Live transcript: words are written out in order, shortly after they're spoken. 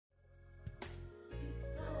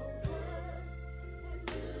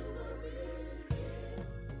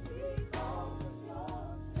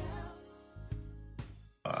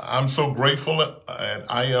I'm so grateful and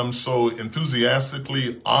I am so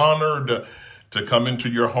enthusiastically honored to come into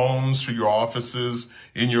your homes, to your offices,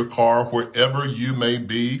 in your car, wherever you may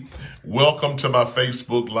be. Welcome to my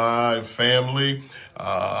Facebook Live family.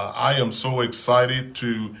 I am so excited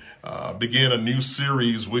to begin a new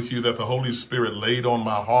series with you that the Holy Spirit laid on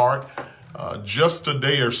my heart just a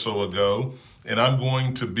day or so ago. And I'm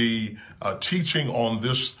going to be teaching on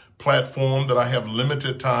this platform that I have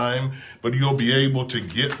limited time, but you'll be able to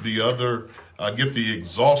get the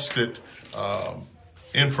exhausted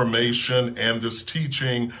information and this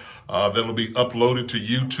teaching that'll be uploaded to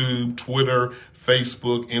YouTube, Twitter,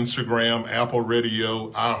 Facebook, Instagram, Apple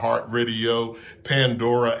Radio, iHeartRadio,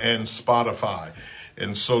 Pandora, and Spotify.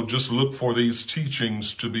 And so just look for these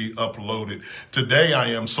teachings to be uploaded. Today, I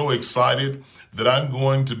am so excited that I'm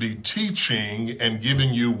going to be teaching and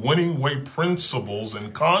giving you winning way principles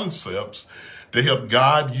and concepts to help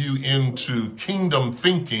guide you into kingdom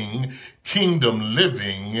thinking, kingdom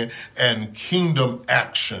living, and kingdom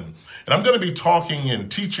action. And I'm going to be talking and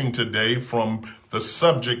teaching today from the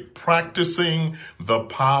subject, practicing the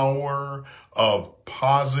power of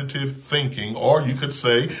positive thinking, or you could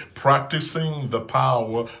say practicing the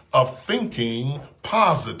power of thinking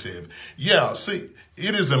positive. Yeah, see,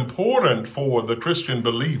 it is important for the Christian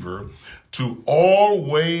believer to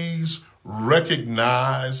always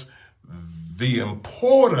recognize the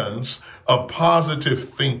importance of positive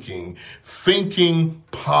thinking, thinking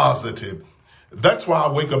positive. That's why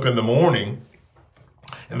I wake up in the morning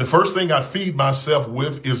and the first thing I feed myself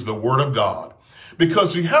with is the Word of God.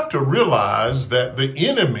 Because you have to realize that the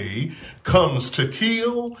enemy comes to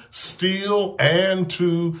kill, steal, and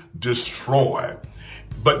to destroy.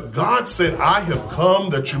 But God said, I have come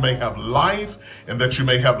that you may have life and that you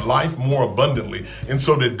may have life more abundantly. And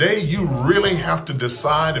so today you really have to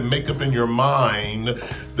decide and make up in your mind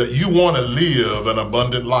that you want to live an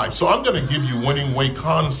abundant life. So I'm going to give you winning way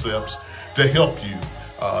concepts to help you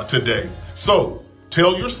today. So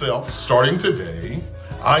tell yourself, starting today,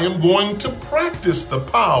 I am going to practice the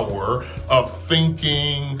power of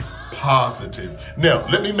thinking positive. Now,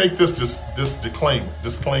 let me make this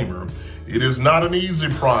disclaimer. It is not an easy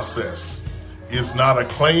process. It's not a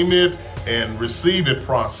claim it and receive it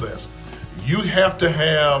process. You have to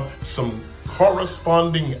have some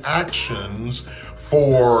corresponding actions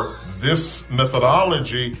for this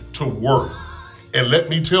methodology to work. And let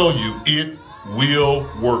me tell you, it will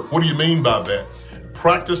work. What do you mean by that?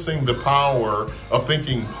 Practicing the power of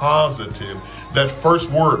thinking positive. That first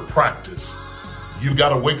word, practice. You've got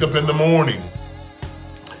to wake up in the morning,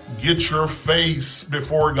 get your face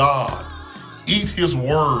before God, eat His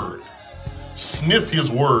Word, sniff His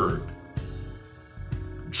Word,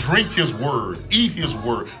 drink His Word, eat His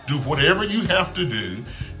Word, do whatever you have to do.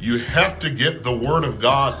 You have to get the Word of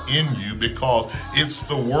God in you, because it's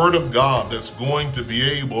the Word of God that's going to be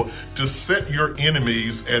able to set your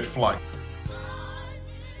enemies at flight.